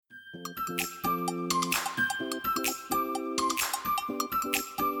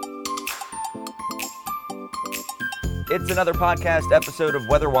It's another podcast episode of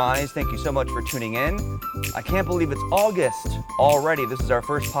Weatherwise. Thank you so much for tuning in. I can't believe it's August already. This is our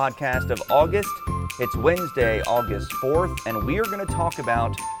first podcast of August. It's Wednesday, August 4th, and we are going to talk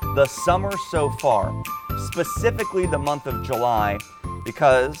about the summer so far, specifically the month of July,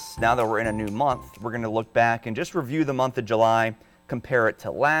 because now that we're in a new month, we're going to look back and just review the month of July, compare it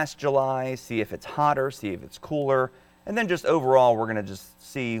to last July, see if it's hotter, see if it's cooler, and then just overall, we're going to just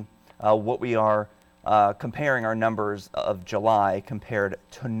see what we are comparing our numbers of July compared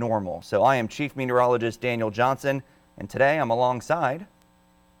to normal. So I am Chief Meteorologist Daniel Johnson, and today I'm alongside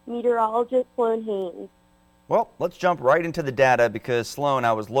Meteorologist Sloan Haynes. Well, let's jump right into the data because, Sloan,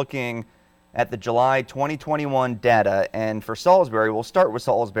 I was looking at the July 2021 data, and for Salisbury, we'll start with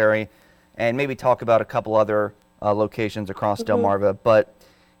Salisbury and maybe talk about a couple other locations across Delmarva. But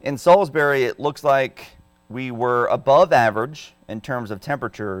in Salisbury, it looks like we were above average in terms of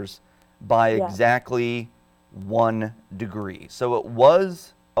temperatures by exactly 1 degree. So it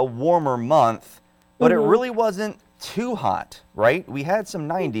was a warmer month, but it really wasn't too hot, right? We had some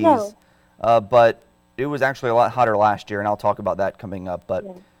 90s, but it was actually a lot hotter last year, and I'll talk about that coming up. But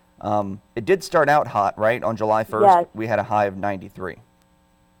it did start out hot, right? On July 1st, we had a high of 93.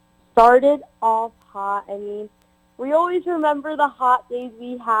 Started off hot. I mean, we always remember the hot days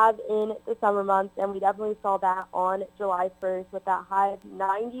we have in the summer months, and we definitely saw that on July 1st with that high of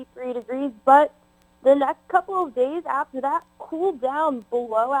 93 degrees. But the next couple of days after that cooled down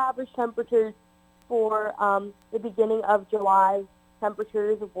below average temperatures for the beginning of July.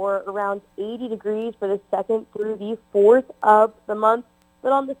 Temperatures were around 80 degrees for the 2nd through the 4th of the month.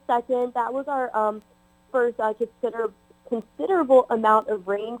 But on the 2nd, that was our first considerable amount of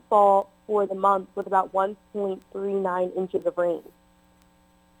rainfall for the month with about 1.39 inches of rain.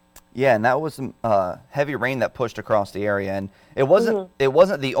 Yeah, and that was some heavy rain that pushed across the area, and it wasn't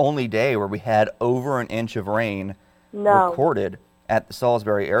the only day where we had over an inch of rain recorded at the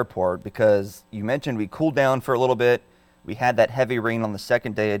Salisbury Airport, because you mentioned we cooled down for a little bit. We had that heavy rain on the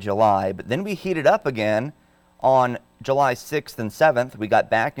 2nd day of July, but then we heated up again on July 6th and 7th. We got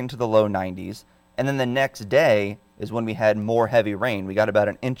back into the low 90s, and then the next day is when we had more heavy rain. We got about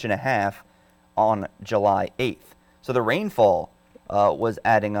an inch and a half on July 8th. So the rainfall was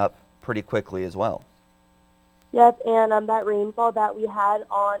adding up pretty quickly as well. Yes, and that rainfall that we had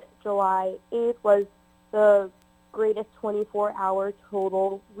on July 8th was the greatest 24-hour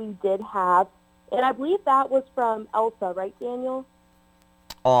total we did have. And I believe that was from Elsa, right, Daniel?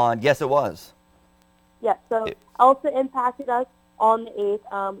 Yes, it was. Yes, so Elsa impacted us on the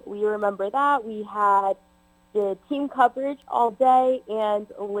 8th. We remember that. We had the team coverage all day, and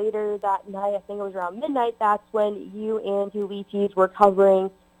later that night, I think it was around midnight, that's when you and Ulysses were covering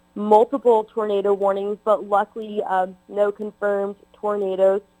multiple tornado warnings, but luckily no confirmed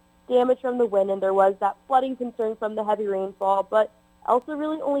tornadoes. Damage from the wind, and there was that flooding concern from the heavy rainfall, but Elsa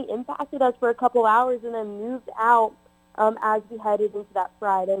really only impacted us for a couple hours and then moved out as we headed into that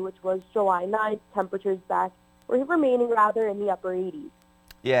Friday, which was July 9th. Temperatures were remaining rather in the upper 80s.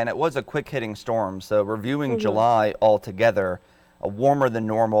 Yeah, and it was a quick-hitting storm, so reviewing July altogether, warmer than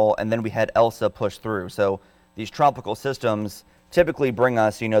normal, and then we had Elsa push through. So these tropical systems typically bring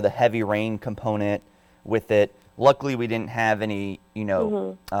us, the heavy rain component with it. Luckily, we didn't have any,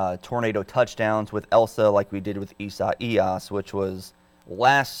 tornado touchdowns with Elsa like we did with Isaias, which was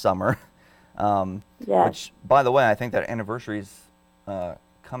last summer. Which, by the way, I think that anniversary's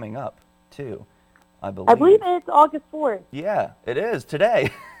coming up, too. I believe it's August 4th. Yeah, it is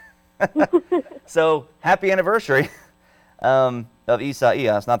today. So, happy anniversary of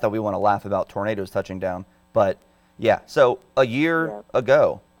Isaias. Not that we want to laugh about tornadoes touching down, but yeah. So, a year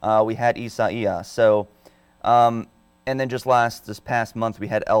ago, we had Isaias. So, and then just this past month, we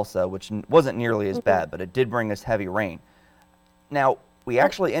had Elsa, which wasn't nearly as bad, but it did bring us heavy rain. Now, we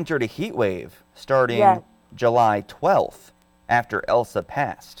actually entered a heat wave starting July 12th after Elsa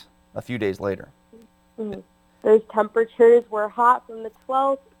passed a few days later. Those temperatures were hot from the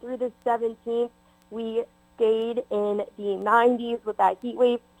 12th through the 17th. We stayed in the 90s with that heat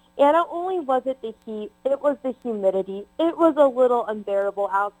wave. And not only was it the heat, it was the humidity. It was a little unbearable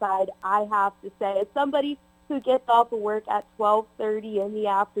outside, I have to say. As somebody who gets off of work at 12:30 in the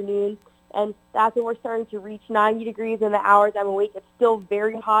afternoon, and that's when we're starting to reach 90 degrees in the hours I'm awake, it's still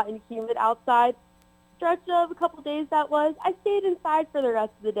very hot and humid outside. Stretch of a couple days I stayed inside for the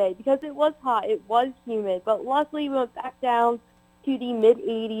rest of the day because it was hot, it was humid, but luckily we went back down to the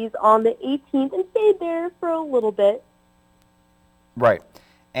mid-80s on the 18th and stayed there for a little bit. Right.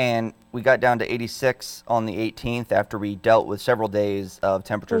 And we got down to 86 on the 18th after we dealt with several days of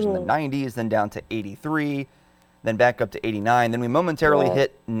temperatures in the 90s, then down to 83, then back up to 89. Then we momentarily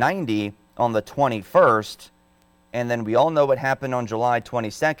hit 90 on the 21st, and then we all know what happened on July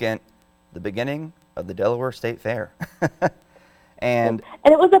 22nd, the beginning of the Delaware State Fair. And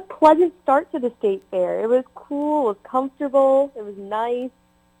it was a pleasant start to the state fair. It was cool, it was comfortable, it was nice.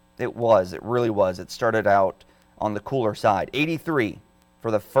 It was. It really was. It started out on the cooler side. 83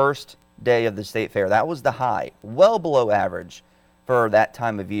 for the first day of the state fair. That was the high, well below average for that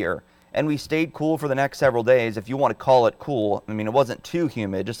time of year. And we stayed cool for the next several days, if you want to call it cool. I mean, it wasn't too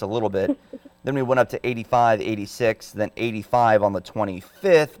humid, just a little bit. Then we went up to 85, 86, then 85 on the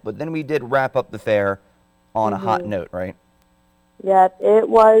 25th. But then we did wrap up the fair on a hot note, right? Yep, it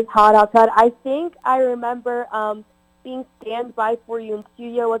was hot outside. I think I remember being standby for you in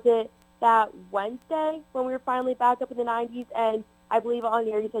studio. Was it that Wednesday when we were finally back up in the 90s? And I believe on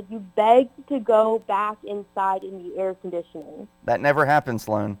here you said you begged to go back inside in the air conditioning. That never happened,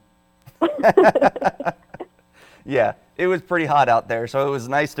 Sloan. Yeah, it was pretty hot out there, so it was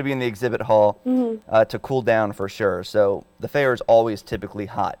nice to be in the exhibit hall to cool down for sure. So the fair is always typically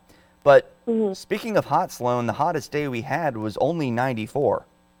hot. But speaking of hot, Sloan, the hottest day we had was only 94.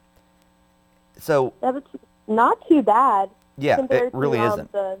 So that was not too bad. Yeah, compared it really to,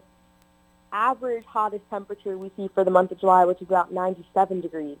 isn't. The average hottest temperature we see for the month of July, which is about 97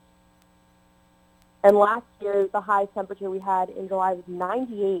 degrees. And last year, the highest temperature we had in July was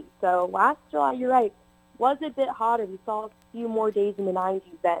 98. So last July, you're right, was a bit hotter. We saw a few more days in the 90s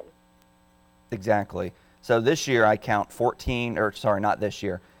then. Exactly. So this year I count 14, or sorry, not this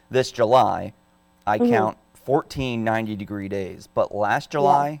year. This July, I count 14 90-degree days. But last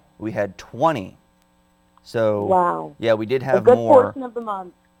July, we had 20. So, wow. Yeah, we did have a good more. Portion of the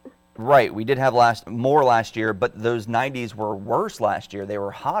month. Right, we did have more last year, but those 90s were worse last year. They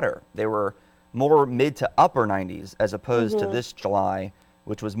were hotter. They were more mid to upper 90s as opposed to this July,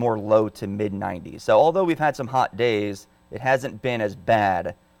 which was more low to mid 90s. So although we've had some hot days, it hasn't been as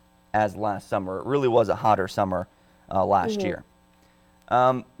bad as last summer. It really was a hotter summer last year.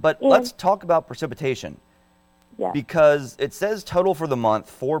 But let's talk about precipitation. Yeah. Because it says total for the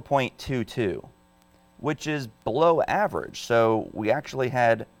month 4.22, which is below average. So we actually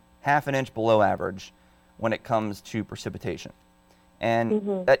had half an inch below average when it comes to precipitation.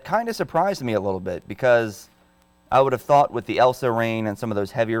 And that kind of surprised me a little bit because I would have thought with the Elsa rain and some of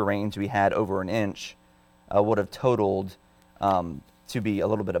those heavier rains we had over an inch would have totaled to be a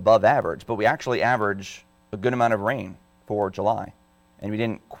little bit above average. But we actually average a good amount of rain for July, and we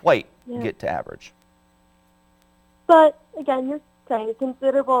didn't quite get to average. But, again, you're saying a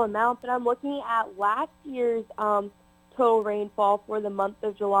considerable amount, but I'm looking at last year's total rainfall for the month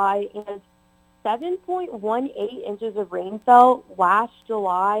of July, and 7.18 inches of rain fell last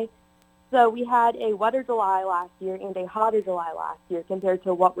July. So we had a wetter July last year and a hotter July last year compared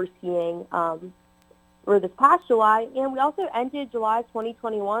to what we're seeing for this past July. And we also ended July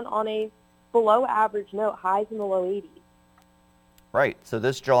 2021 on a below average note, highs in the low 80s. Right. So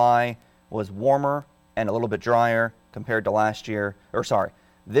this July was warmer and a little bit drier compared to last year.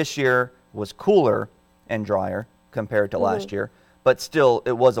 This year was cooler and drier compared to last year. But still,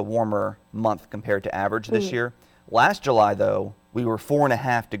 it was a warmer month compared to average this year. Last July, though, we were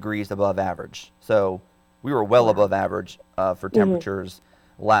 4.5 degrees above average. So we were well above average for temperatures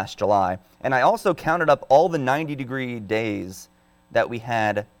last July. And I also counted up all the 90-degree days that we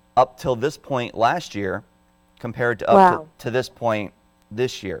had up till this point last year compared to up to this point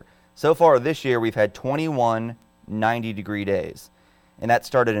this year. So far this year, we've had 21 90-degree days, and that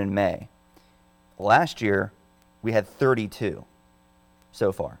started in May. Last year, we had 32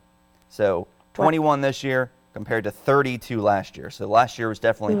 so far. So 21 this year compared to 32 last year. So last year was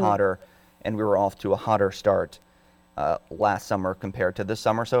definitely hotter, and we were off to a hotter start last summer compared to this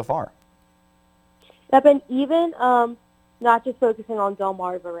summer so far. Yep, and even not just focusing on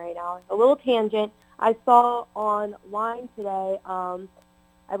Delmarva right now, a little tangent. I saw online today,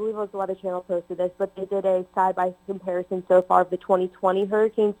 I believe it was the Weather Channel posted this, but they did a side-by-side comparison so far of the 2020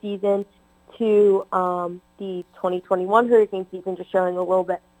 hurricane season to the 2021 hurricane season, just showing a little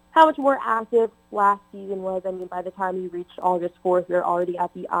bit how much more active last season was. I mean, by the time we reached August 4th, we were already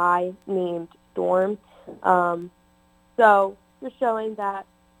at the I-named storm. So just showing that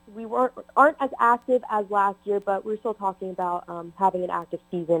we aren't as active as last year, but we're still talking about having an active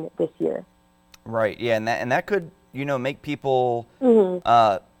season this year. Right, yeah, and that could, make people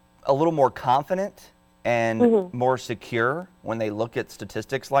a little more confident and more secure when they look at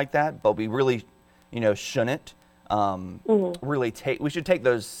statistics like that, but we really, shouldn't we should take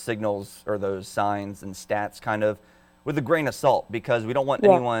those signals or those signs and stats kind of with a grain of salt, because we don't want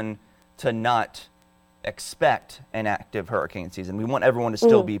Yeah. anyone to not expect an active hurricane season. We want everyone to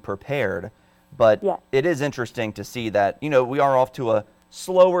still be prepared. But Yes. it is interesting to see that, we are off to a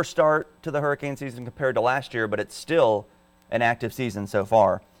slower start to the hurricane season compared to last year, but it's still an active season so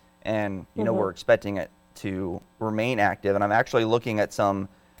far. And, we're expecting it to remain active. And I'm actually looking at some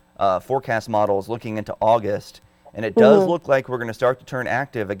forecast models looking into August, and it does look like we're going to start to turn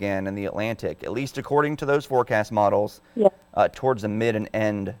active again in the Atlantic, at least according to those forecast models, Yeah. towards the mid and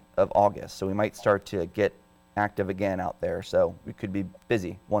end of August. So we might start to get active again out there. So we could be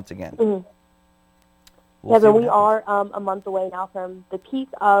busy once again. We'll Yeah, see but what we happens. are a month away now from the peak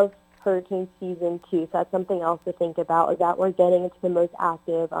of hurricane season 2, so that's something else to think about, is that we're getting into the most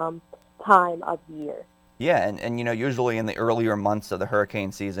active time of the year. Yeah, and usually in the earlier months of the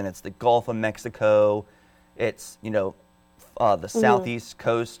hurricane season, it's the Gulf of Mexico, it's, the southeast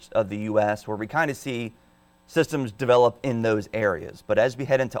coast of the U.S., where we kind of see systems develop in those areas. But as we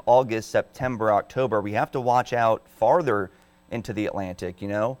head into August, September, October, we have to watch out farther into the Atlantic,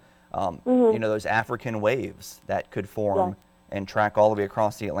 those African waves that could form and track all the way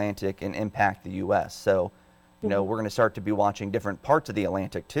across the Atlantic and impact the U.S. So, we're going to start to be watching different parts of the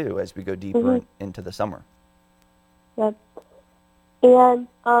Atlantic, too, as we go deeper into the summer. Yep. And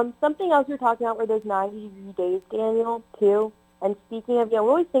something else we were talking about were those 90-degree days, Daniel, too. And speaking of, we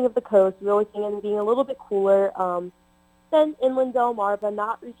always think of the coast. We always think of it being a little bit cooler than inland Delmarva,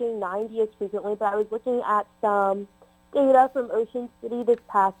 not reaching 90 as frequently. But I was looking at some data from Ocean City this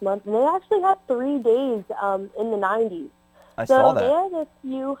past month, and they actually had 3 days in the 90s. I saw that. They had a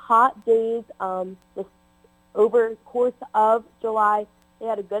few hot days this over the course of July. They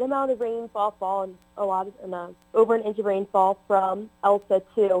had a good amount of rainfall fall and over an inch of rainfall from Elsa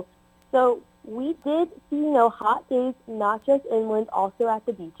too. So we did see hot days, not just inland, also at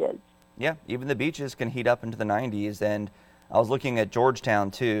the beaches. Yeah, even the beaches can heat up into the 90s. And I was looking at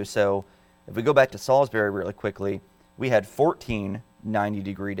Georgetown too. So if we go back to Salisbury really quickly, we had 14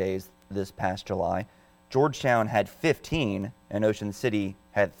 90-degree days this past July. Georgetown had 15, and Ocean City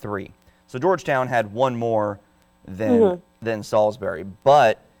had 3. So Georgetown had one more than Salisbury,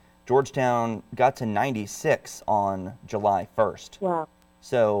 but Georgetown got to 96 on July 1st. Wow.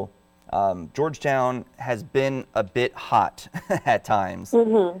 So Georgetown has been a bit hot at times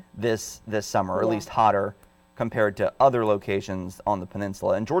this summer, or at least hotter compared to other locations on the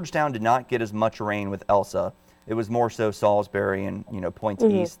peninsula. And Georgetown did not get as much rain with Elsa. It was more so Salisbury and points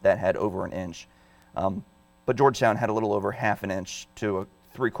east that had over an inch. But Georgetown had a little over half an inch to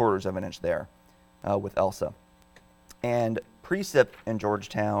 3/4 of an inch there with Elsa. And precip in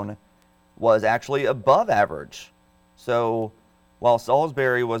Georgetown was actually above average. So while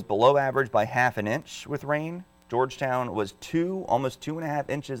Salisbury was below average by half an inch with rain, Georgetown was almost 2.5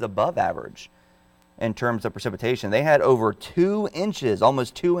 inches above average in terms of precipitation. They had over 2 inches,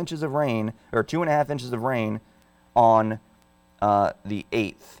 almost 2 inches of rain, or 2.5 inches of rain on the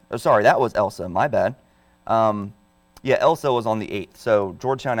 8th. Oh, sorry, that was Elsa, my bad. Elsa was on the 8th. So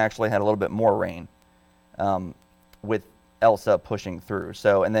Georgetown actually had a little bit more rain with Elsa pushing through.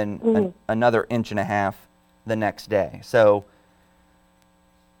 So, and then another 1.5 inches the next day. So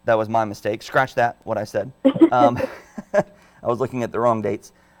that was my mistake. Scratch that, what I said. I was looking at the wrong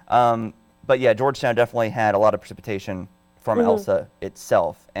dates. But yeah, Georgetown definitely had a lot of precipitation from Elsa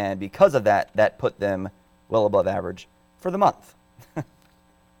itself. And because of that, that put them well above average for the month.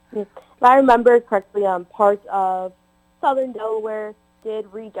 If I remember correctly, parts of southern Delaware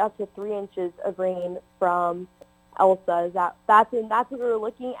did reach up to 3 inches of rain from Elsa. That's what we were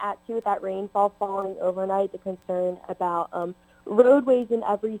looking at too, with that rainfall falling overnight. The concern about roadways and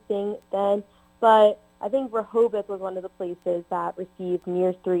everything then, but I think Rehoboth was one of the places that received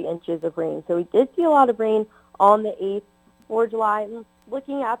near 3 inches of rain. So we did see a lot of rain on the 8th for July. And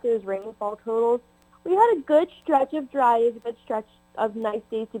looking at those rainfall totals, we had a good stretch of dry days, a good stretch of nice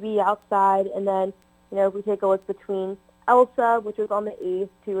days to be outside. And then, if we take a look between Elsa, which was on the 8th,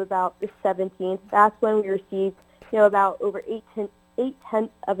 to about the 17th, that's when we received, about over 8/10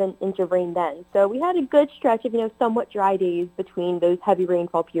 of an inch of rain then. So we had a good stretch of, somewhat dry days between those heavy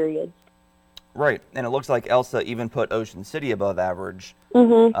rainfall periods. Right, and it looks like Elsa even put Ocean City above average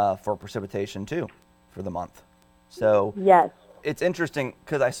for precipitation too for the month. So yes, it's interesting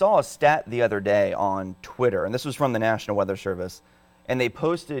because I saw a stat the other day on Twitter, and this was from the National Weather Service, and they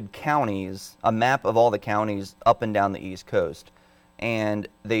posted counties, a map of all the counties up and down the East Coast, and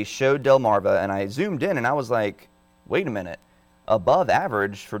they showed Delmarva, and I zoomed in, and I was like, wait a minute, above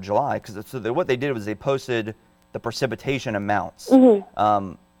average for July, because what they did was they posted the precipitation amounts,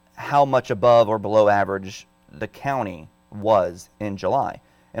 how much above or below average the county was in July.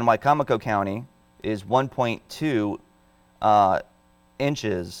 And Wicomico County is 1.2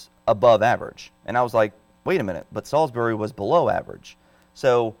 inches above average. And I was like, wait a minute, but Salisbury was below average.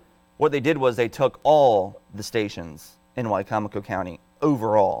 So what they did was they took all the stations in Wicomico County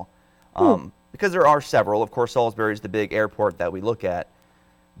overall, because there are several. Of course, Salisbury is the big airport that we look at,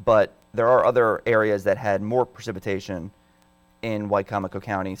 but there are other areas that had more precipitation in Wicomico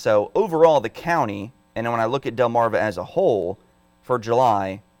County. So overall, the county, and when I look at Delmarva as a whole, for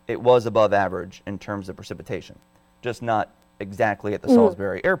July, it was above average in terms of precipitation, just not exactly at the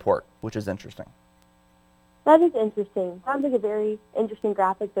Salisbury airport, which is interesting. That is interesting. Sounds like a very interesting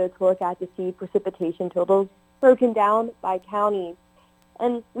graphic, though, to look at to see precipitation totals broken down by counties.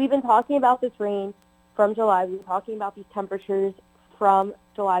 And we've been talking about this rain from July. We've been talking about these temperatures from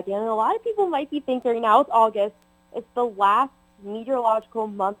July, Dan. And a lot of people might be thinking, now it's August, it's the last meteorological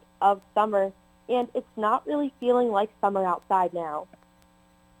month of summer, and it's not really feeling like summer outside now.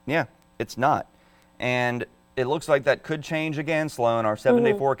 Yeah, it's not. And it looks like that could change again, Sloan. Our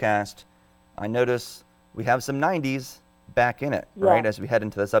 7-day forecast, I notice we have some 90s back in it, right, as we head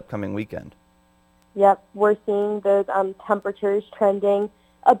into this upcoming weekend. Yep, we're seeing those temperatures trending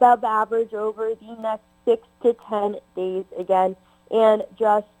above average over the next 6 to 10 days again. And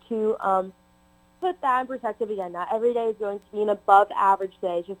just to put that in perspective again, not every day is going to be an above average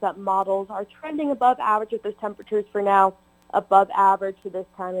day. It's just that models are trending above average with those temperatures for now. Above average for this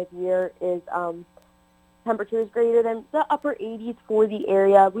time of year is temperatures greater than the upper 80s for the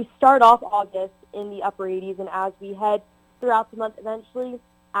area. We start off August in the upper 80s, and as we head throughout the month, eventually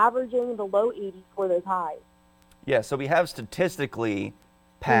averaging the low 80s for those highs. Yeah, so we have statistically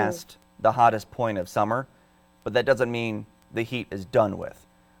passed the hottest point of summer, but that doesn't mean the heat is done with.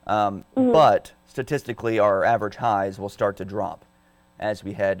 But statistically, our average highs will start to drop as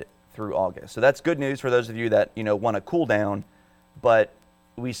we head through August. So that's good news for those of you that, want to cool down, but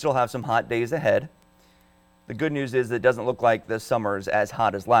we still have some hot days ahead. The good news is that it doesn't look like this summer is as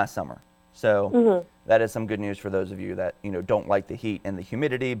hot as last summer. So that is some good news for those of you that, don't like the heat and the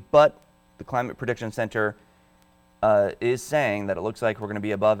humidity. But the Climate Prediction Center is saying that it looks like we're going to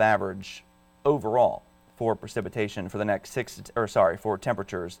be above average overall for precipitation for the next for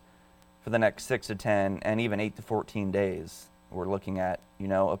temperatures for the next 6 to 10 and even 8 to 14 days. We're looking at,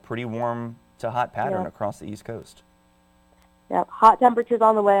 a pretty warm to hot pattern across the East Coast. Yep, hot temperatures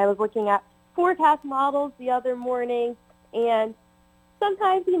on the way. I was looking at forecast models the other morning, and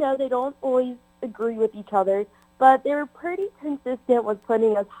sometimes, they don't always agree with each other, but they're pretty consistent with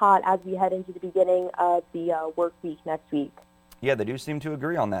putting us hot as we head into the beginning of the work week next week. Yeah, they do seem to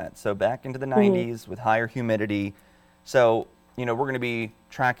agree on that. So back into the 90s with higher humidity. So, we're going to be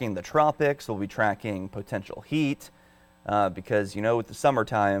tracking the tropics. We'll be tracking potential heat because, with the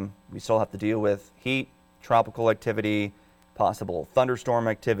summertime, we still have to deal with heat, tropical activity, possible thunderstorm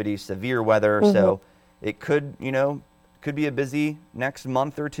activity, severe weather. So it could be a busy next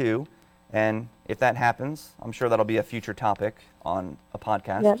month or two. And if that happens, I'm sure that'll be a future topic on a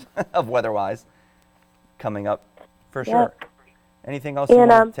podcast of Weatherwise coming up for sure. Anything else you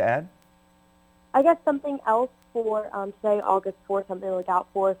want to add? I guess something else for today, August 4th, something to look out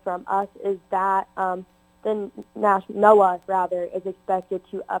for from us is that the NOAA is expected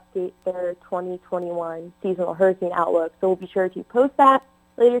to update their 2021 seasonal hurricane outlook. So we'll be sure to post that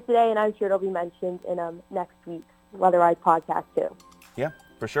later today, and I'm sure it'll be mentioned in next week's Weatherwise podcast too. Yeah,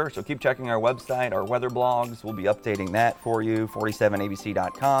 for sure. So keep checking our website, our weather blogs. We'll be updating that for you,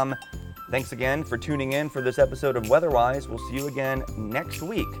 47abc.com. Thanks again for tuning in for this episode of Weatherwise. We'll see you again next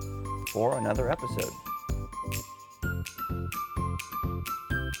week for another episode.